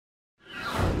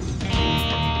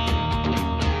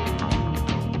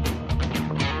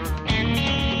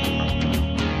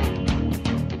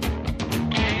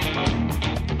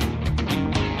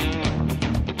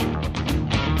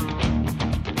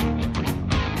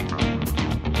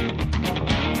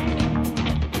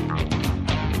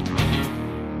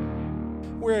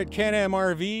at Can-Am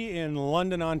RV in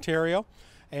London, Ontario,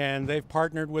 and they've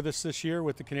partnered with us this year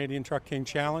with the Canadian Truck King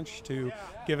Challenge to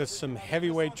give us some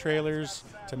heavyweight trailers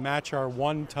to match our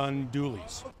 1-ton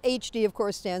dualies. HD, of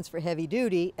course, stands for heavy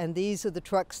duty, and these are the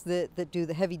trucks that do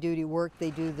the heavy duty work. They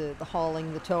do the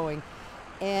hauling, the towing.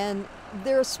 And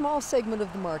they're a small segment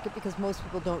of the market because most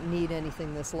people don't need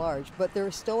anything this large, but there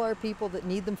still are people that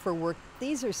need them for work.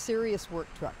 These are serious work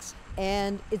trucks.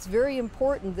 And it's very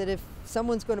important that if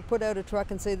someone's going to put out a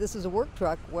truck and say this is a work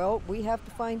truck, well, we have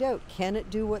to find out, can it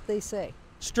do what they say?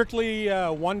 Strictly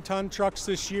 1-ton trucks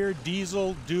this year,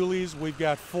 diesel, dualies. We've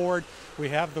got Ford, we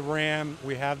have the Ram,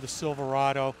 we have the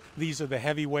Silverado. These are the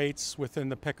heavyweights within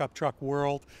the pickup truck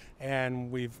world,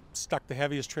 and we've stuck the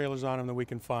heaviest trailers on them that we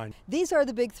can find. These are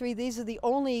the big three. These are the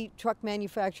only truck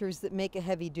manufacturers that make a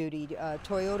heavy duty.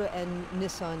 Toyota and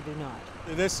Nissan do not.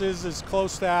 This is as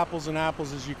close to apples and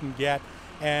apples as you can get.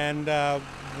 And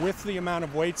with the amount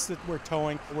of weights that we're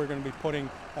towing, we're going to be putting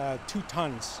 2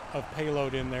 tons of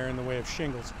payload in there in the way of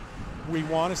shingles. We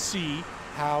want to see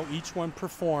how each one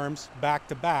performs back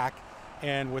to back,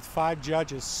 and with 5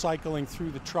 judges cycling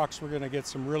through the trucks, we're going to get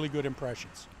some really good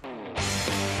impressions.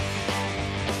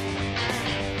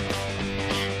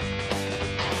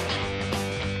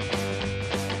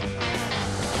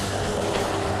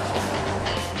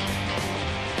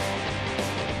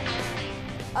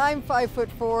 I'm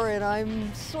 5'4" and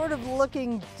I'm sort of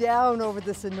looking down over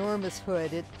this enormous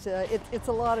hood. It's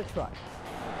a lot of truck.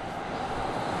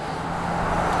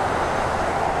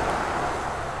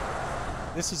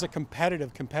 This is a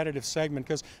competitive segment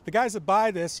because the guys that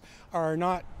buy this are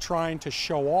not trying to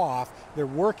show off, they're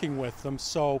working with them.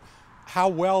 So how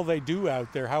well they do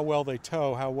out there, how well they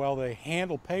tow, how well they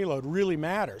handle payload really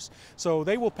matters. So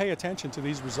they will pay attention to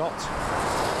these results.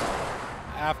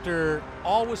 After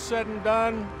all was said and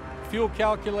done, fuel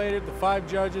calculated, the 5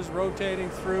 judges rotating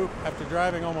through, after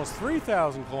driving almost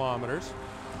 3,000 kilometers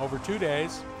over 2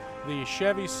 days, the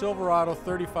Chevy Silverado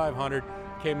 3500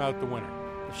 came out the winner.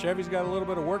 The Chevy's got a little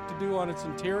bit of work to do on its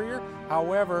interior.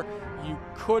 However, you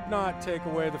could not take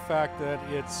away the fact that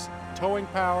its towing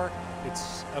power,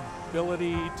 its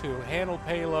ability to handle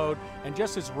payload, and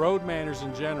just its road manners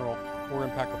in general were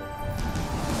impeccable.